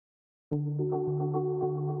It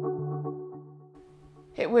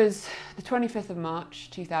was the 25th of March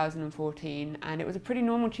 2014 and it was a pretty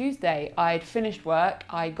normal Tuesday. I'd finished work,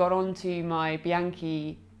 I got onto my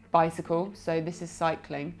Bianchi bicycle, so this is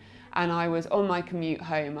cycling, and I was on my commute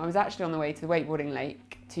home. I was actually on the way to the wakeboarding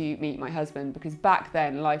lake to meet my husband because back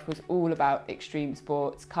then life was all about extreme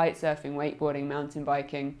sports, kite surfing, wakeboarding, mountain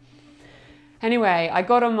biking. Anyway, I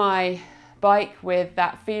got on my bike with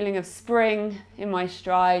that feeling of spring in my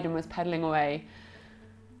stride and was pedalling away.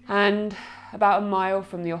 And about a mile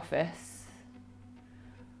from the office,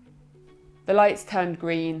 the lights turned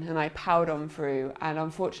green and I powered on through, and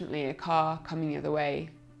unfortunately a car coming the other way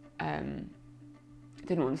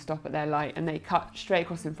didn't want to stop at their light and they cut straight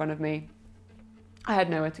across in front of me. I had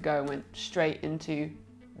nowhere to go and went straight into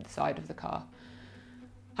the side of the car.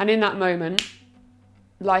 And in that moment,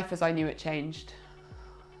 life as I knew it changed.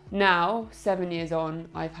 Now, 7 years on,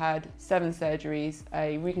 I've had 7 surgeries,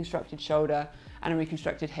 a reconstructed shoulder and a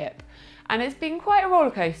reconstructed hip. And it's been quite a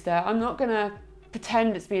roller coaster. I'm not gonna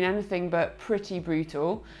pretend it's been anything but pretty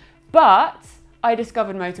brutal, but I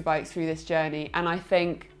discovered motorbikes through this journey, and I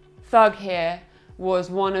think Thug here was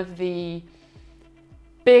one of the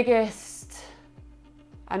biggest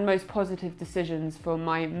and most positive decisions for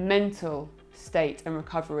my mental state and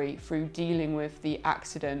recovery through dealing with the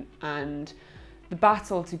accident and the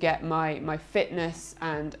battle to get my fitness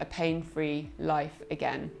and a pain-free life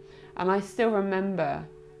again. And I still remember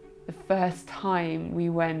the first time we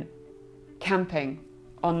went camping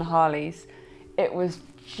on the Harleys. It was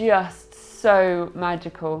just so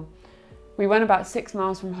magical. We went about 6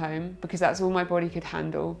 miles from home because that's all my body could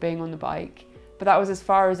handle, being on the bike, but that was as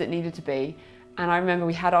far as it needed to be. And I remember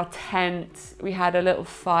we had our tent, we had a little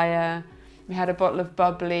fire, we had a bottle of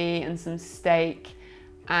bubbly and some steak,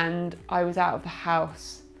 and I was out of the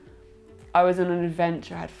house. I was on an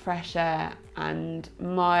adventure, I had fresh air, and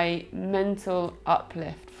my mental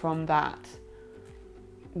uplift from that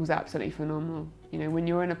was absolutely phenomenal. You know, when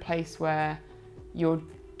you're in a place where you're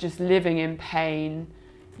just living in pain,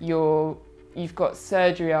 you've got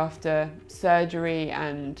surgery after surgery,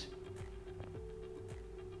 and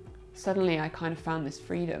suddenly I kind of found this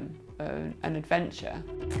freedom, an adventure.